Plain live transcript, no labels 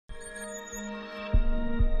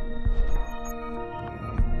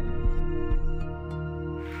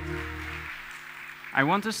I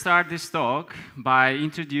want to start this talk by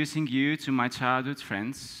introducing you to my childhood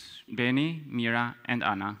friends, Benny, Mira, and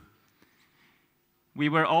Anna. We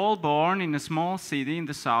were all born in a small city in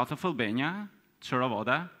the south of Albania,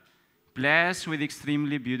 Chorovoda, blessed with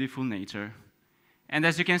extremely beautiful nature. And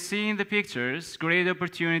as you can see in the pictures, great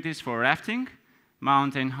opportunities for rafting,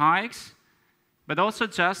 mountain hikes, but also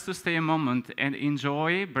just to stay a moment and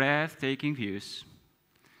enjoy breathtaking views.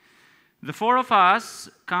 The four of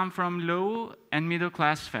us come from low and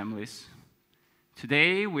middle-class families.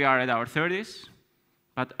 Today, we are at our 30s,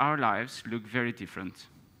 but our lives look very different.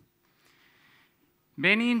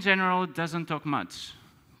 Benny, in general, doesn't talk much,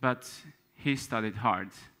 but he studied hard.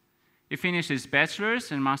 He finished his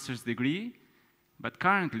bachelor's and master's degree, but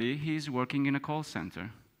currently he is working in a call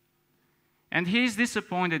center. And he is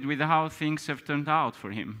disappointed with how things have turned out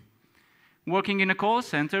for him. Working in a call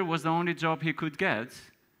center was the only job he could get,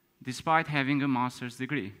 despite having a master's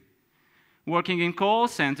degree. Working in call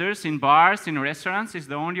centers, in bars, in restaurants is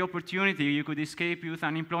the only opportunity you could escape youth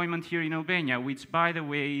unemployment here in Albania, which, by the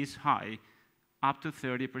way, is high, up to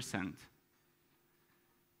 30%.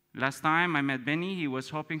 Last time I met Benny, he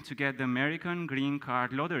was hoping to get the American green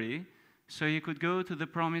card lottery so he could go to the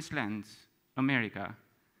promised land, America.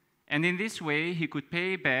 And in this way, he could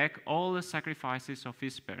pay back all the sacrifices of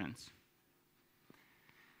his parents.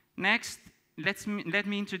 Next, let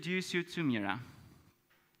me introduce you to Mira.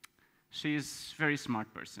 She is a very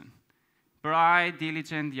smart person, bright,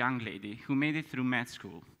 diligent young lady who made it through med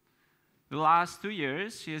school. The last 2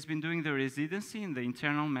 years, she has been doing the residency in the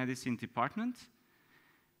internal medicine department,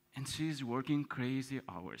 and she is working crazy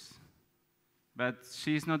hours. But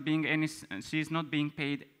she is not being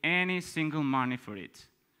paid any single money for it.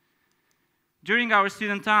 During our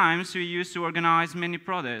student times, we used to organize many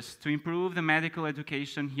protests to improve the medical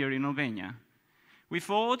education here in Albania. We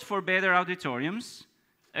fought for better auditoriums,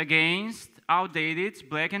 against outdated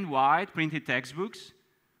black and white printed textbooks,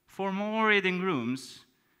 for more reading rooms.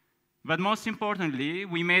 But most importantly,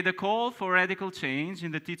 we made a call for radical change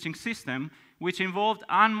in the teaching system, which involved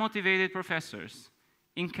unmotivated professors,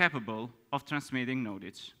 incapable of transmitting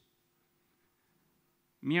knowledge.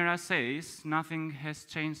 Mira says nothing has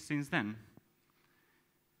changed since then.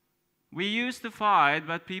 We used to fight,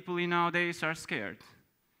 but people nowadays are scared.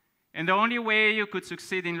 And the only way you could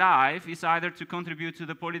succeed in life is either to contribute to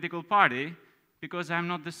the political party, because I'm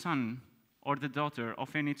not the son or the daughter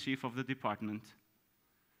of any chief of the department.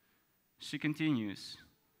 She continues,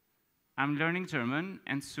 I'm learning German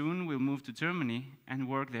and soon will move to Germany and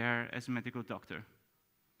work there as a medical doctor.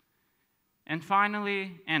 And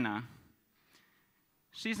finally, Anna.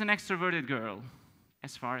 She's an extroverted girl,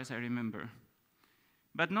 as far as I remember,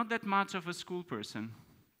 but not that much of a school person.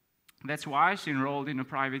 That's why she enrolled in a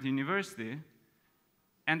private university,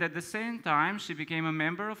 and at the same time, she became a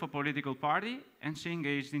member of a political party and she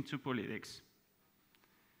engaged into politics.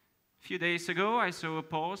 A few days ago, I saw a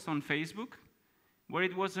post on Facebook where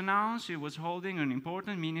it was announced she was holding an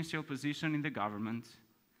important ministerial position in the government.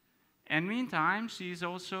 And meantime, she is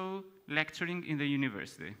also lecturing in the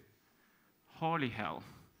university. Holy hell.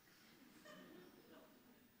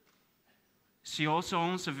 She also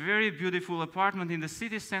owns a very beautiful apartment in the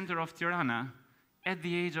city center of Tirana at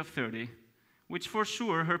the age of 30, which for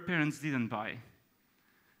sure her parents didn't buy.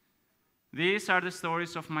 These are the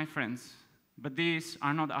stories of my friends, but these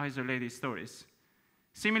are not isolated stories.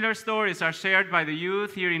 Similar stories are shared by the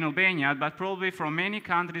youth here in Albania, but probably from many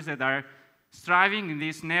countries that are striving in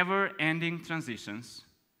these never-ending transitions.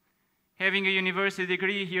 Having a university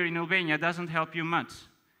degree here in Albania doesn't help you much.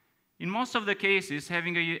 In most of the cases,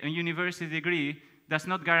 having a university degree does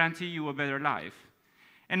not guarantee you a better life.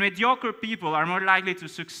 And mediocre people are more likely to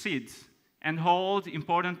succeed and hold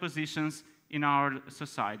important positions in our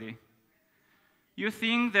society. You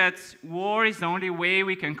think that war is the only way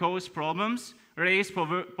we can cause problems, raise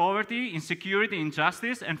poverty, insecurity,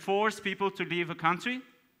 injustice, and force people to leave a country?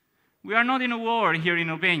 We are not in a war here in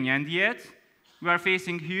Albania, and yet we are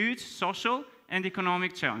facing huge social and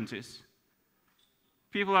economic challenges.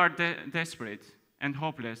 People are desperate and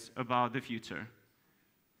hopeless about the future.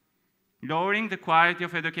 Lowering the quality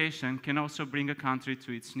of education can also bring a country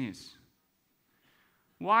to its knees.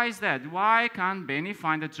 Why is that? Why can't Benny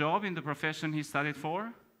find a job in the profession he studied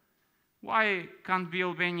for? Why can't be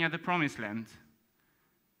Albania the promised land?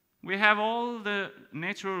 We have all the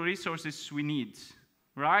natural resources we need,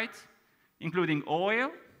 right? Including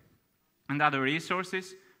oil and other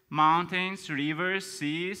resources, mountains, rivers,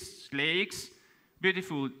 seas, lakes,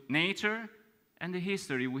 beautiful nature, and the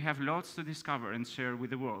history. We have lots to discover and share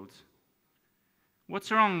with the world.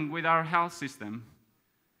 What's wrong with our health system?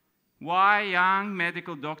 Why young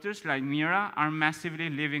medical doctors like Mira are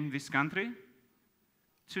massively leaving this country?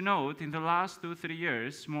 To note, in the last 2-3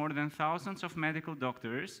 years, more than thousands of medical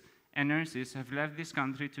doctors and nurses have left this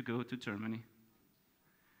country to go to Germany.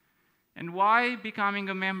 And why becoming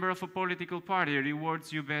a member of a political party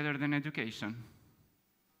rewards you better than education?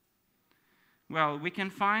 Well, we can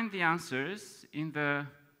find the answers in the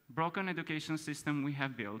broken education system we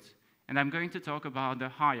have built, and I'm going to talk about the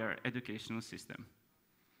higher educational system.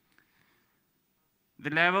 The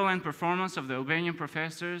level and performance of the Albanian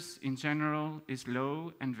professors in general is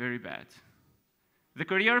low and very bad. The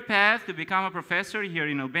career path to become a professor here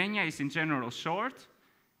in Albania is in general short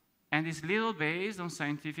and is little based on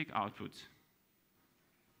scientific output.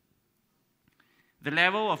 The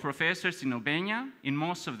level of professors in Albania, in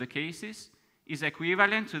most of the cases, is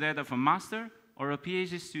equivalent to that of a master or a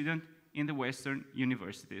PhD student in the Western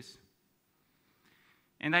universities.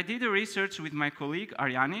 And I did a research with my colleague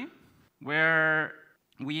Ariane, where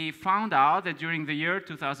we found out that during the year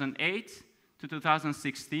 2008 to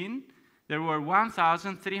 2016, there were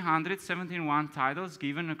 1,371 titles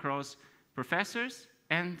given across professors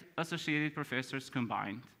and associated professors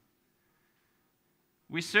combined.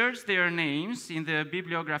 We searched their names in the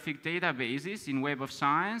bibliographic databases in Web of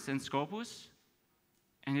Science and Scopus,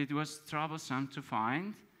 and it was troublesome to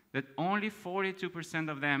find that only 42%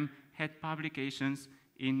 of them had publications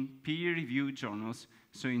in peer-reviewed journals,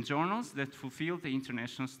 so in journals that fulfill the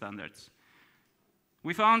international standards.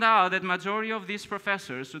 We found out that majority of these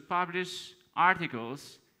professors would publish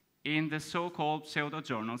articles in the so-called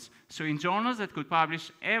pseudo-journals, so in journals that could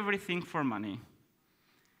publish everything for money.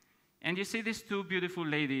 And you see these two beautiful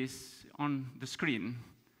ladies on the screen.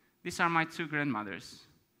 These are my two grandmothers.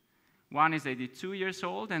 One is 82 years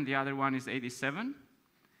old and the other one is 87.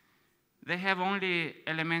 They have only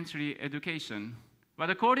elementary education, but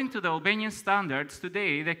according to the Albanian standards,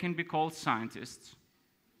 today they can be called scientists.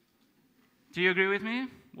 Do you agree with me?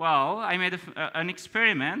 Well, I made an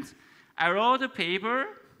experiment. I wrote a paper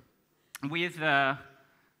with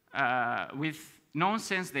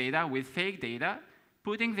nonsense data, with fake data,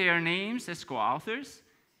 putting their names as co-authors,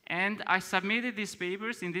 and I submitted these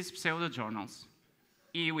papers in these pseudo-journals.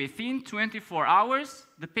 Within 24 hours,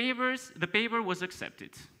 the paper was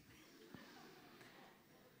accepted.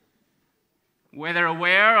 Whether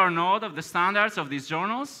aware or not of the standards of these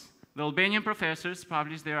journals, the Albanian professors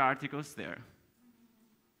published their articles there.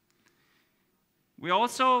 We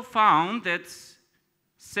also found that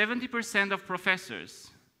 70% of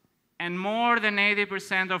professors and more than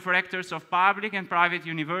 80% of rectors of public and private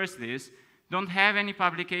universities don't have any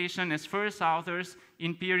publication as first authors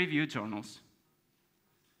in peer-reviewed journals.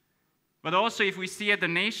 But also, if we see at the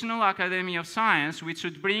National Academy of Science, which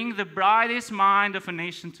should bring the brightest mind of a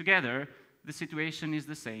nation together, the situation is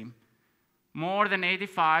the same. More than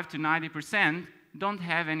 85 to 90% don't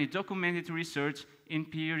have any documented research in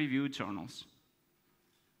peer-reviewed journals.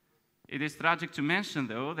 It is tragic to mention,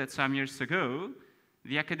 though, that some years ago,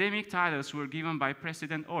 the academic titles were given by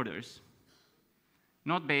president orders,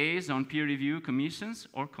 not based on peer review commissions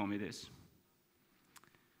or committees.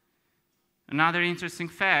 Another interesting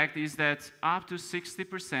fact is that up to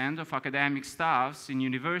 60% of academic staffs in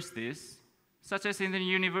universities, such as in the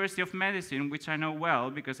University of Medicine, which I know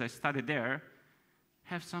well because I studied there,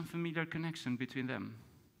 have some familiar connection between them.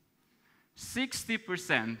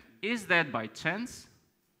 60%. Is that by chance?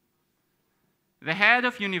 The head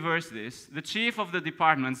of universities, the chief of the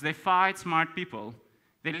departments, they fight smart people.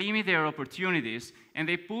 They limit their opportunities, and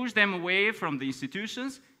they push them away from the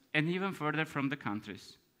institutions and even further from the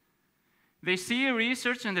countries. They see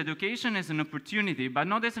research and education as an opportunity, but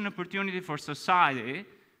not as an opportunity for society,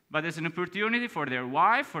 but as an opportunity for their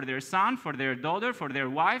wife, for their son, for their daughter, for their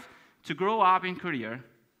wife to grow up in career,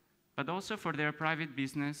 but also for their private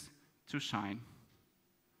business to shine.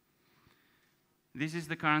 This is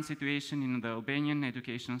the current situation in the Albanian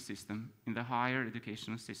educational system, in the higher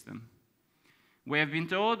educational system. We have been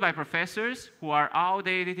told by professors who are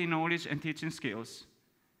outdated in knowledge and teaching skills,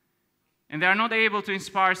 and they are not able to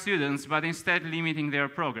inspire students, but instead limiting their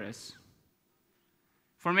progress.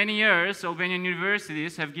 For many years, Albanian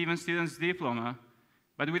universities have given students diploma,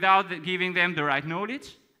 but without giving them the right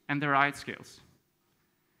knowledge and the right skills.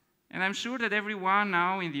 And I'm sure that everyone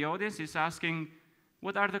now in the audience is asking,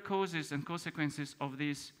 what are the causes and consequences of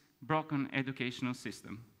this broken educational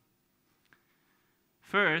system?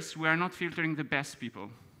 First, we are not filtering the best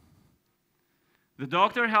people. The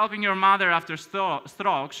doctor helping your mother after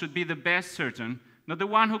stroke should be the best surgeon, not the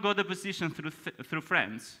one who got the position through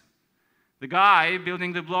friends. The guy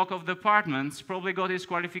building the block of the apartments probably got his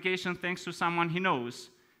qualification thanks to someone he knows,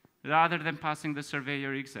 rather than passing the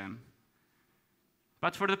surveyor exam.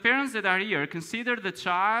 But for the parents that are here, consider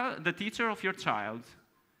the teacher of your child.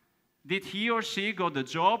 Did he or she got the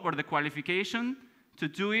job or the qualification to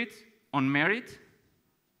do it on merit?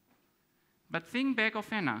 But think back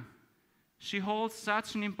of Anna. She holds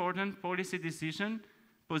such an important policy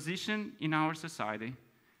position in our society,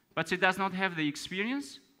 but she does not have the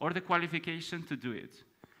experience or the qualification to do it.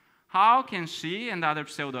 How can she and other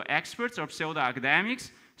pseudo-experts or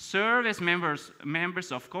pseudo-academics serve as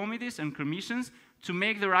members of committees and commissions to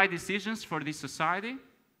make the right decisions for this society?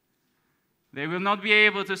 They will not be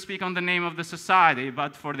able to speak on the name of the society,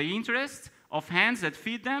 but for the interests of hands that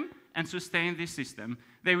feed them and sustain this system.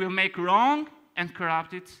 They will make wrong and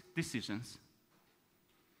corrupted decisions.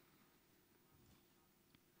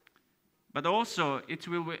 But also,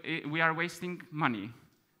 we are wasting money.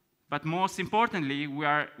 But most importantly, we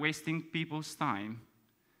are wasting people's time.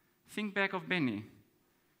 Think back of Benny.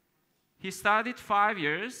 He studied 5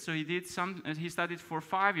 years, so he studied for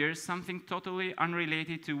 5 years something totally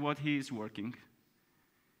unrelated to what he is working.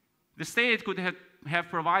 The state could have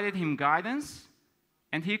provided him guidance,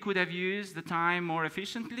 and he could have used the time more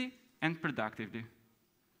efficiently and productively.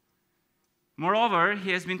 Moreover,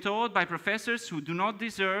 he has been told by professors who do not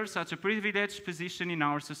deserve such a privileged position in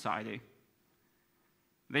our society.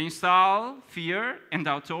 They install fear and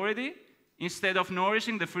authority instead of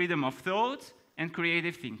nourishing the freedom of thought and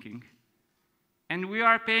creative thinking. And we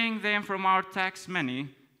are paying them from our tax money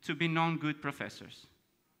to be non-good professors.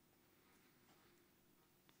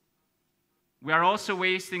 We are also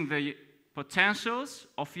wasting the potentials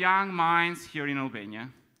of young minds here in Albania.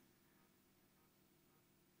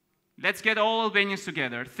 Let's get all Albanians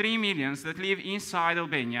together, 3 million that live inside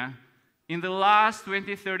Albania. In the last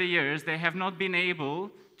 20, 30 years, they have not been able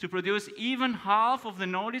to produce even half of the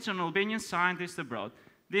knowledge on Albanian scientists abroad.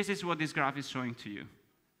 This is what this graph is showing to you.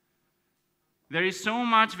 There is so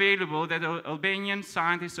much valuable that Albanian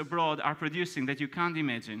scientists abroad are producing that you can't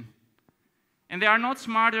imagine. And they are not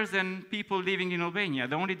smarter than people living in Albania.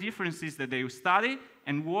 The only difference is that they study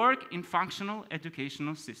and work in functional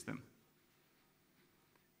educational system.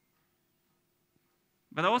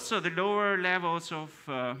 But also the lower levels of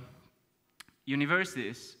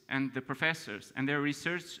universities and the professors and their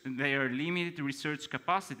limited research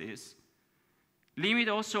capacities limit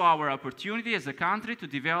also our opportunity as a country to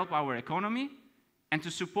develop our economy and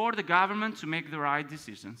to support the government to make the right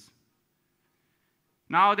decisions.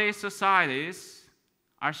 Nowadays, societies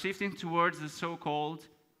are shifting towards the so-called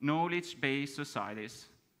knowledge-based societies.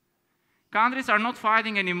 Countries are not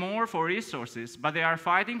fighting anymore for resources, but they are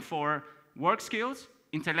fighting for work skills,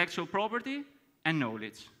 intellectual property, and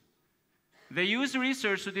knowledge. They use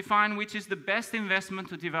research to define which is the best investment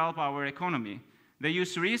to develop our economy. They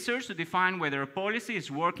use research to define whether a policy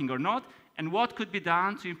is working or not and what could be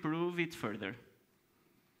done to improve it further.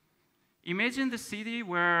 Imagine the city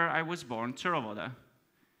where I was born, Čorovoda.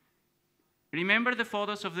 Remember the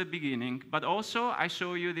photos of the beginning, but also I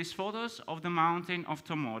show you these photos of the mountain of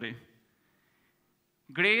Tomori.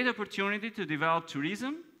 Great opportunity to develop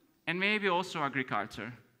tourism and maybe also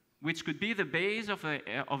agriculture, which could be the base of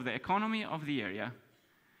the economy of the area.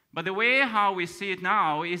 But the way how we see it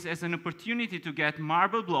now is as an opportunity to get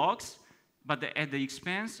marble blocks, but at the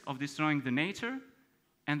expense of destroying the nature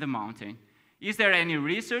and the mountain. Is there any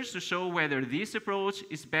research to show whether this approach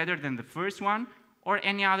is better than the first one or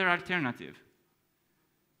any other alternative?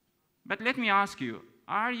 But let me ask you,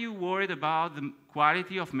 are you worried about the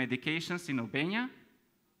quality of medications in Albania?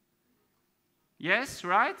 Yes,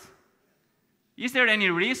 right? Is there any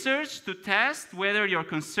research to test whether your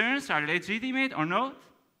concerns are legitimate or not?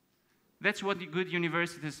 That's what the good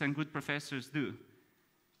universities and good professors do.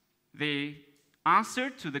 They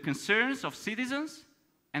answer to the concerns of citizens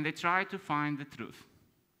and they try to find the truth.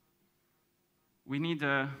 We need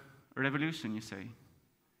a revolution, you say.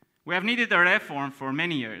 We have needed a reform for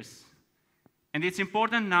many years, and it's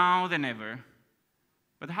important now than ever.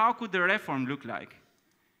 But how could the reform look like?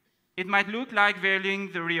 It might look like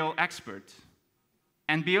valuing the real expert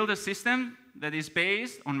and build a system that is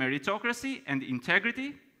based on meritocracy and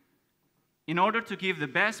integrity in order to give the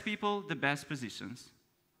best people the best positions.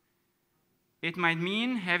 It might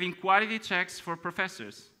mean having quality checks for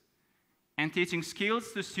professors and teaching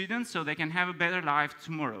skills to students so they can have a better life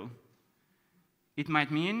tomorrow. It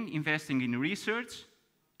might mean investing in research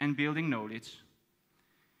and building knowledge.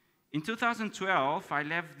 In 2012, I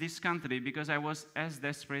left this country because I was as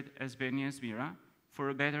desperate as Benny and Mira for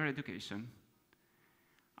a better education.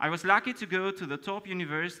 I was lucky to go to the top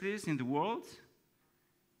universities in the world,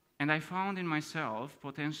 and I found in myself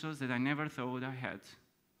potentials that I never thought I had.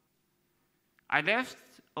 I left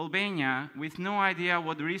Albania with no idea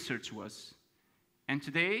what research was, and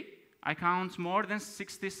today I count more than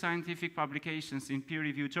 60 scientific publications in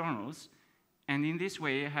peer-reviewed journals and in this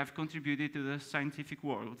way have contributed to the scientific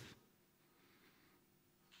world.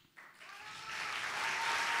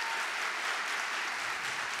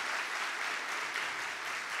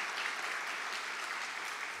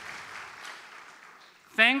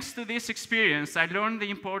 Thanks to this experience, I learned the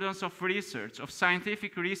importance of research, of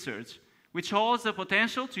scientific research, which holds the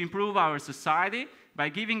potential to improve our society by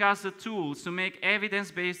giving us the tools to make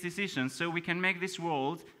evidence-based decisions so we can make this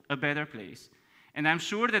world a better place. And I'm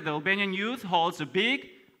sure that the Albanian youth holds a big,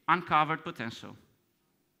 uncovered potential.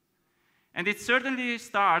 And it certainly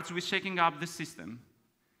starts with shaking up the system.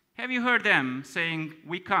 Have you heard them saying,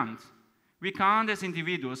 we can't? We can't as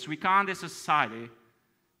individuals, we can't as a society.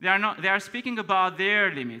 They are speaking about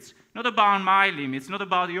their limits, not about my limits, not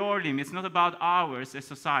about your limits, not about ours as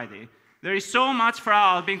society. There is so much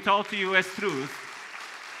fraud being told to you as truth.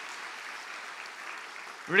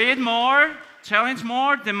 Read more, challenge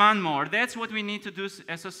more, demand more. That's what we need to do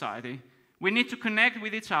as society. We need to connect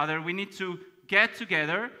with each other. We need to get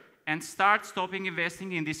together and start stopping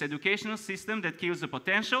investing in this educational system that kills the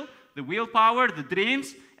potential, the willpower, the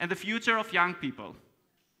dreams, and the future of young people.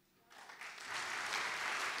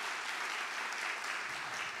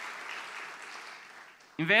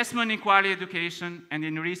 Investment in quality education and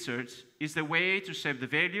in research is the way to shape the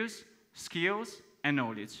values, skills, and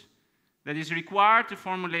knowledge that is required to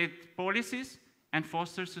formulate policies and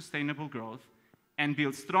foster sustainable growth and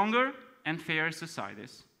build stronger and fairer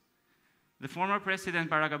societies. The former President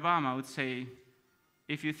Barack Obama would say,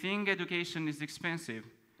 if you think education is expensive,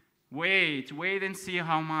 wait and see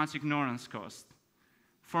how much ignorance costs.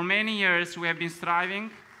 For many years, we have been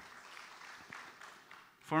striving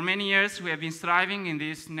in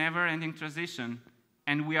this never-ending transition,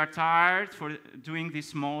 and we are tired for doing these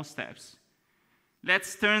small steps.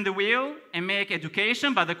 Let's turn the wheel and make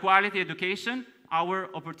education, but the quality education,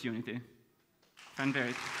 our opportunity. Van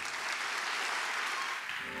Veert.